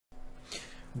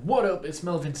What up, it's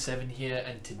Melvin7 here,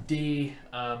 and today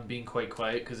I'm being quite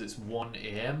quiet because it's 1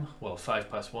 AM, well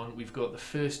 1:05. We've got the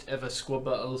first ever squad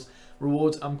battles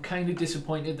rewards. I'm kind of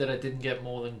disappointed that I didn't get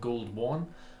more than gold 1,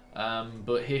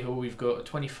 but hey ho, we've got a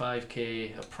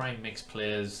 25k, a prime mixed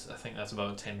players, I think that's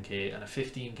about 10k, and a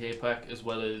 15k pack, as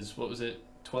well as, what was it,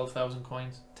 12,000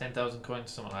 coins, 10,000 coins,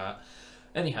 something like that.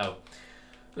 Anyhow,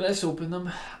 let's open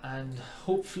them and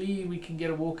hopefully we can get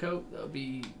a walkout. That would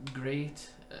be great.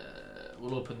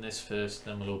 We'll open this first,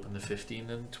 then we'll open the 15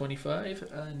 and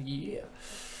 25, and yeah.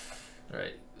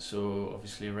 Right, so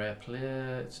obviously a rare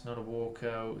player, it's not a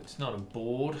walkout, it's not a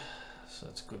board, so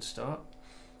that's a good start.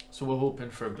 So we're hoping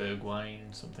for a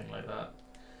Bergwijn, something like that.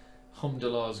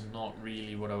 Humdallar's not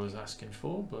really what I was asking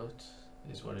for, but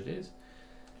it is what it is.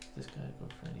 This guy go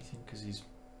for anything because he's...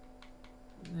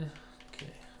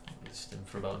 okay, I'll list him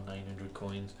for about 900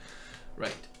 coins.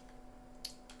 Right,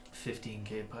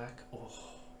 15k pack. Oh,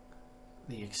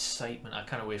 the excitement. I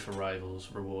can't wait for rivals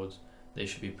rewards. They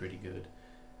should be pretty good.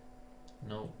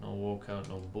 No walkout,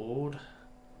 no board.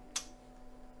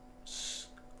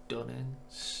 Stunning,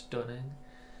 stunning.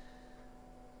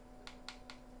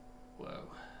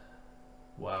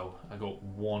 Wow, I got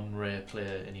one rare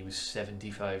player and he was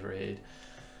 75 rated.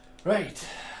 Right,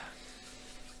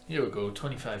 here we go,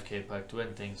 25k pack to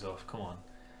end things off. Come on.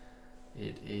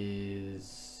 It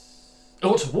is...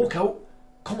 oh, it's a walkout.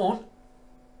 Come on.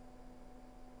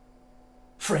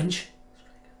 French.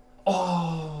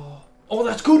 Oh,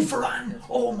 that's good, Varane.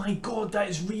 Oh my god, that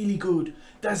is really good.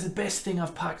 That's the best thing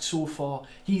I've packed so far.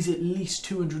 He's at least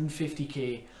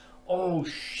 250k. Oh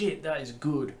shit, that is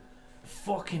good.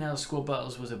 Fucking hell, squad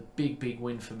battles was a big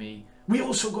win for me. We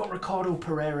also got Ricardo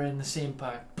Pereira in the same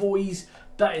pack. Boys,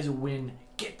 that is a win.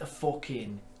 Get the fuck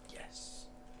in. Yes.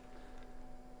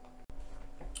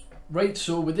 Right,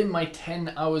 so within my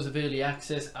 10 hours of early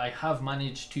access, I have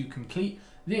managed to complete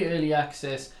the early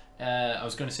access. I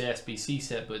was going to say SBC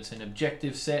set, but it's an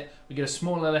objective set. We get a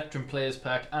small Electrum players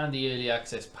pack and the early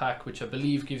access pack, which I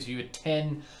believe gives you a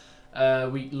 10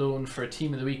 week loan for a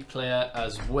team of the week player,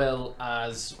 as well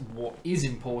as, what is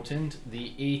important,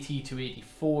 the 80 to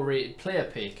 84 rated player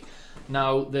pick.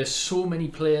 Now there's so many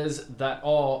players that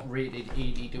are rated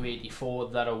 80 to 84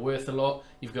 that are worth a lot.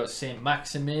 You've got Saint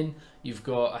Maximin, you've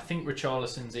got, I think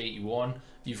Richarlison's 81,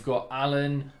 you've got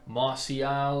Allen,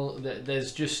 Martial.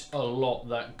 There's just a lot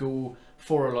that go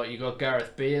for a lot. You got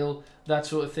Gareth Bale, that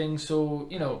sort of thing. So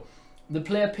you know, the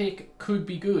player pick could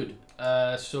be good.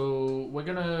 So we're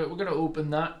gonna open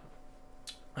that.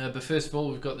 But first of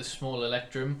all, we've got this small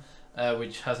Electrum,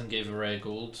 which hasn't gave a rare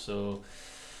gold, so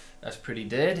that's pretty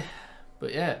dead.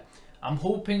 But yeah, I'm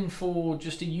hoping for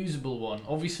just a usable one.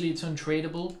 Obviously, it's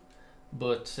untradeable.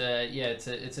 But yeah,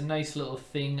 it's a nice little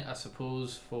thing, I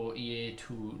suppose, for EA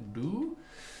to do.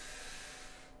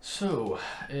 So,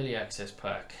 early access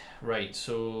pack. Right,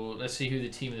 so let's see who the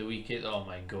team of the week is. Oh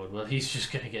my god, well he's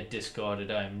just going to get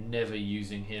discarded. I'm never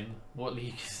using him. What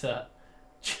league is that?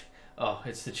 Oh,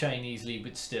 it's the Chinese league,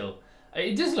 but still.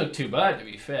 It doesn't look too bad, to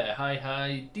be fair.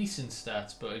 High, decent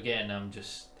stats, but again, I'm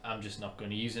just not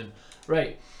going to use him.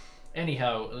 Right,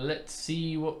 anyhow, let's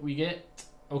see what we get.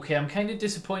 Okay, I'm kind of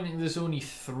disappointed there's only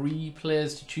 3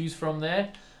 players to choose from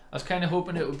there. I was kind of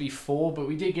hoping it would be 4, but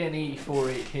we did get an 84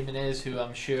 rate Jimenez, who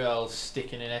I'm sure I'll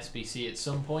stick in an SBC at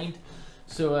some point.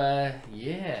 So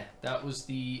yeah, that was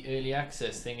the early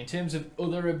access thing. In terms of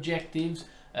other objectives,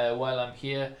 while I'm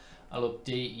here, I'll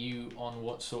update you on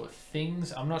what sort of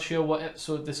things. I'm not sure what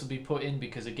episode this will be put in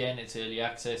because again, it's early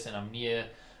access and I'm near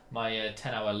my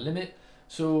 10-hour limit.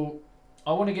 So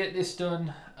I want to get this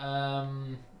done.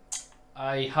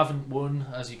 I haven't won,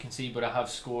 as you can see, but I have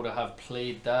scored. I have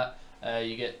played that.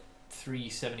 You get 3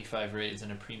 75 rateds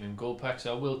and a premium gold pack,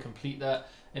 so I will complete that.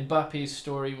 Mbappe's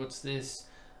story, what's this?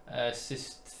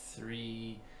 Assist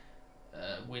 3,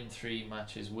 win 3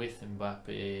 matches with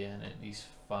Mbappe and at least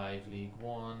 5 League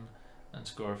 1, and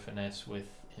score a finesse with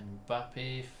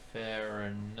Mbappe. Fair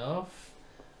enough.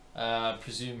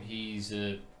 Presume he's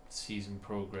a season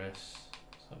progress.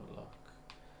 Let's have a look.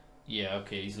 Yeah,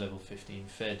 okay, he's level 15.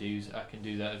 Fair dues. I can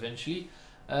do that eventually.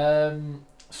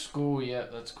 Score, yeah,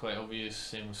 that's quite obvious.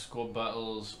 Same with squad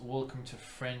battles. Welcome to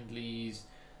friendlies.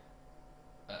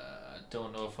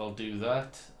 Don't know if I'll do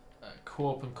that.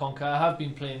 Co-op and conquer. I have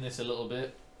been playing this a little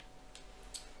bit.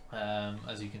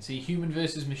 As you can see, human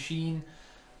versus machine.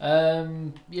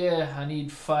 Yeah, I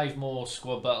need 5 more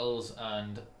squad battles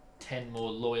and 10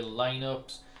 more loyal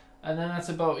lineups. And then that's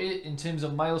about it in terms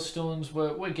of milestones.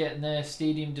 We're getting there.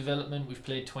 Stadium development, we've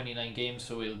played 29 games,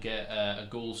 so we'll get a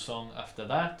goal song after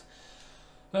that.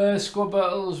 Squad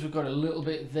battles, we've got a little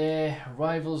bit there.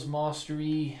 Rivals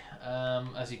mastery,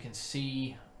 as you can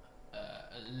see,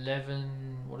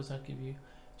 11. What does that give you?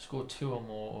 Score 2 or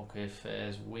more. Okay,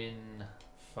 fairs. Win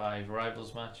 5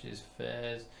 rivals matches.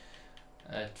 Fairs.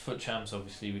 Foot champs,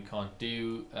 obviously, we can't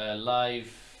do. Live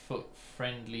foot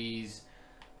friendlies.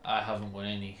 I haven't won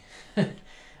any.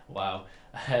 Wow.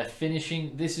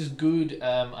 Finishing. This is good.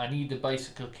 I need the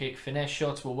bicycle kick. Finesse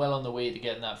shots. We're well on the way to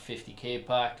getting that 50k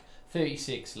pack.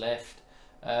 36 left.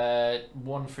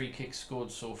 1 free kick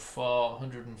scored so far.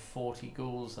 140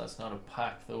 goals. That's not a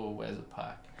pack though. Where's a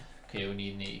pack? Okay, we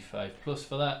need an 85 plus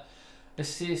for that.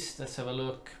 Assist. Let's have a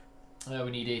look.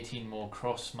 We need 18 more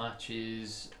cross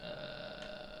matches.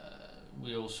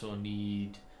 We also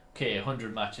need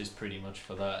 100 matches pretty much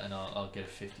for that, and I'll get a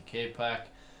 50k pack.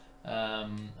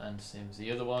 And same as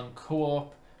the other one.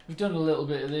 Co-op. We've done a little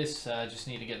bit of this. I just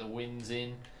need to get the wins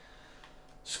in.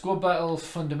 Squad battle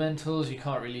fundamentals, you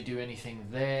can't really do anything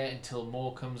there until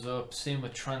more comes up. Same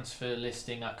with transfer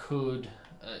listing. I could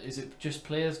is it just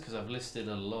players, because I've listed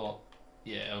a lot.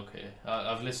 Yeah, okay,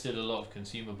 I've listed a lot of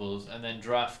consumables. And then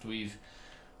draft we've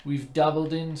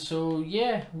dabbled in, so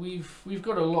yeah, we've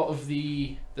got a lot of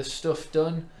the stuff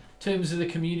done. In terms of the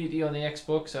community on the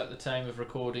Xbox at the time of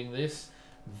recording this,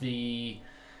 the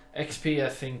XP I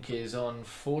think is on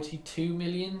 42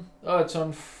 million. Oh, it's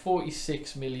on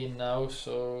 46 million now,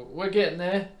 so we're getting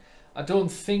there. I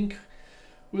don't think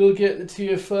we'll get the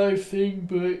tier 5 thing,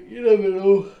 but you never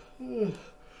know.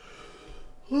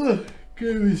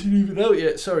 Game isn't even out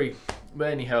yet, sorry.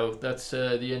 But anyhow, that's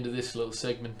the end of this little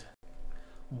segment.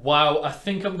 Wow, I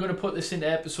think I'm going to put this into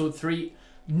episode 3.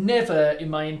 Never in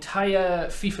my entire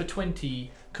FIFA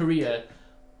 20 career,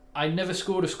 I never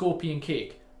scored a scorpion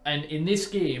kick. And in this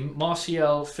game,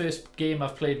 Martial, first game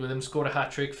I've played with him, scored a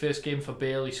hat-trick. First game for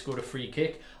Bale, he scored a free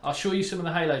kick. I'll show you some of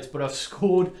the highlights, but I've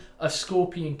scored a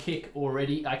scorpion kick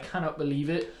already. I cannot believe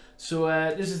it. So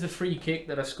this is the free kick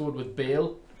that I scored with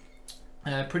Bale.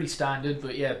 Pretty standard,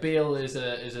 but yeah, Bale is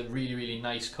a really, really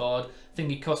nice card. I think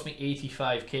he cost me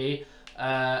 85k.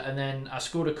 And then I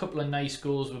scored a couple of nice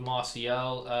goals with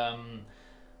Martial.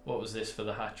 What was this for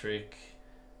the hat-trick?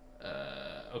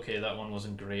 Okay, that one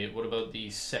wasn't great. What about the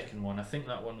second one? I think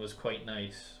that one was quite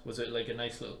nice. Was it like a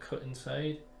nice little cut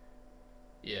inside?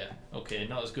 Yeah, okay,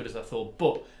 not as good as I thought.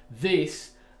 But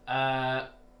this,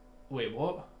 wait,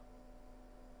 what?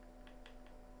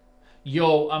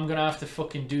 Yo, I'm gonna have to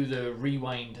fucking do the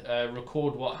rewind,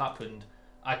 record what happened.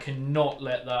 I cannot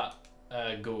let that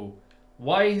go.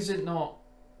 Why is it not?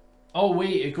 Oh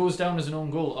wait, it goes down as an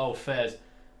own goal. Oh, fairs.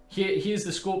 Here's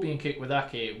the scorpion kick with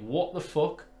Ake. What the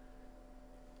fuck?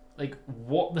 Like,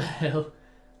 what the hell?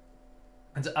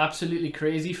 It's absolutely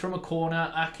crazy. From a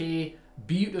corner, Ake,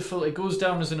 beautiful. It goes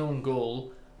down as an own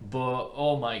goal, but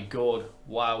oh my god,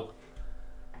 wow.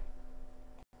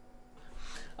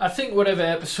 I think whatever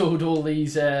episode all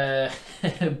these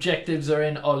objectives are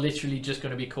in are literally just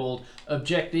going to be called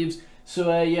objectives.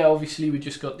 So yeah, obviously we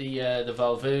just got the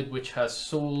Valverde, which has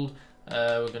sold.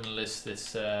 We're going to list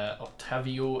this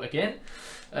Octavio again.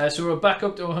 So we're back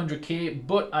up to 100k,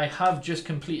 but I have just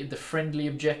completed the friendly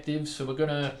objectives, so we're going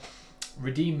to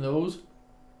redeem those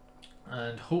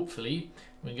and hopefully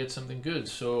we can get something good.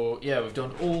 So yeah, we've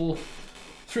done all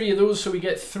 3 of those, so we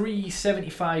get 3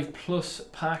 75 plus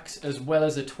packs as well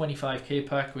as a 25k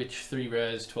pack, which 3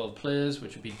 rares, 12 players,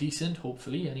 which would be decent,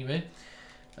 hopefully, anyway.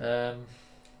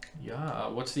 Yeah,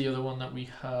 what's the other one that we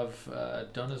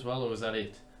have done as well, or was that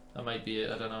it? That might be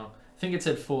it, I don't know. I think it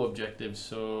said 4 objectives,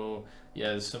 so yeah,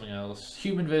 there's something else.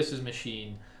 Human versus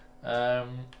machine.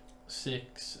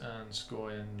 6 and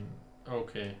scoring.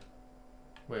 Okay.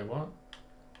 Wait, what?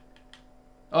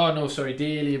 Oh no, sorry,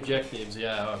 daily objectives.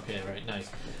 Yeah, okay, right,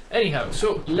 nice. Anyhow,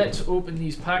 so let's open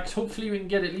these packs. Hopefully we can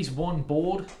get at least 1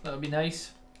 board. That would be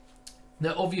nice.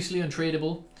 They're obviously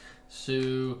untradeable,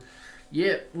 so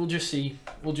yeah, we'll just see.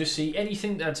 We'll just see.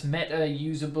 Anything that's meta,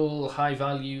 usable, high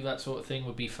value, that sort of thing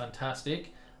would be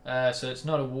fantastic. So it's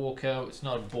not a walkout, it's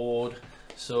not a board.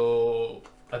 So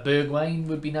a Bergwijn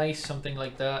would be nice, something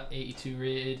like that. 82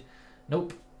 rated.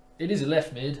 Nope. It is a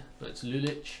left mid, but it's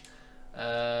Lulic.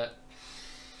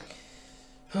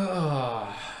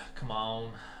 Come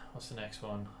on. What's the next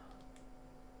one?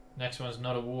 Next one's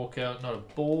not a walkout, not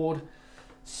a board.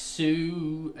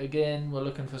 So again, we're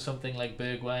looking for something like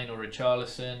Bergwijn or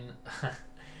Richarlison.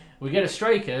 We get a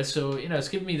striker, so you know it's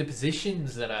giving me the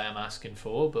positions that I am asking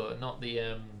for, but not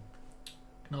the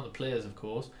players, of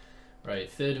course.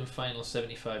 Right, third and final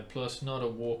 75 plus, not a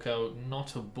walkout,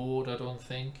 not a board, I don't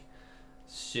think.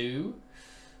 So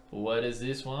what is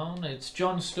this one? It's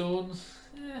John Stones.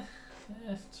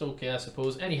 It's okay, I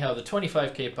suppose. Anyhow, the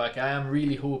 25k pack, I am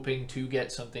really hoping to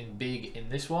get something big in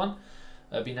this one.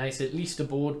 That'd be nice, at least a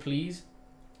board, please.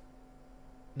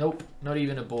 Nope, not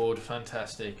even a board.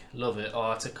 Fantastic. Love it.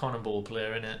 Oh, it's a Cannonball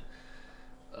player, isn't it?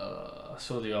 I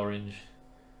saw the orange.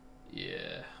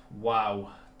 Yeah.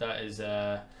 Wow. That is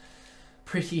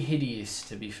pretty hideous,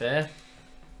 to be fair.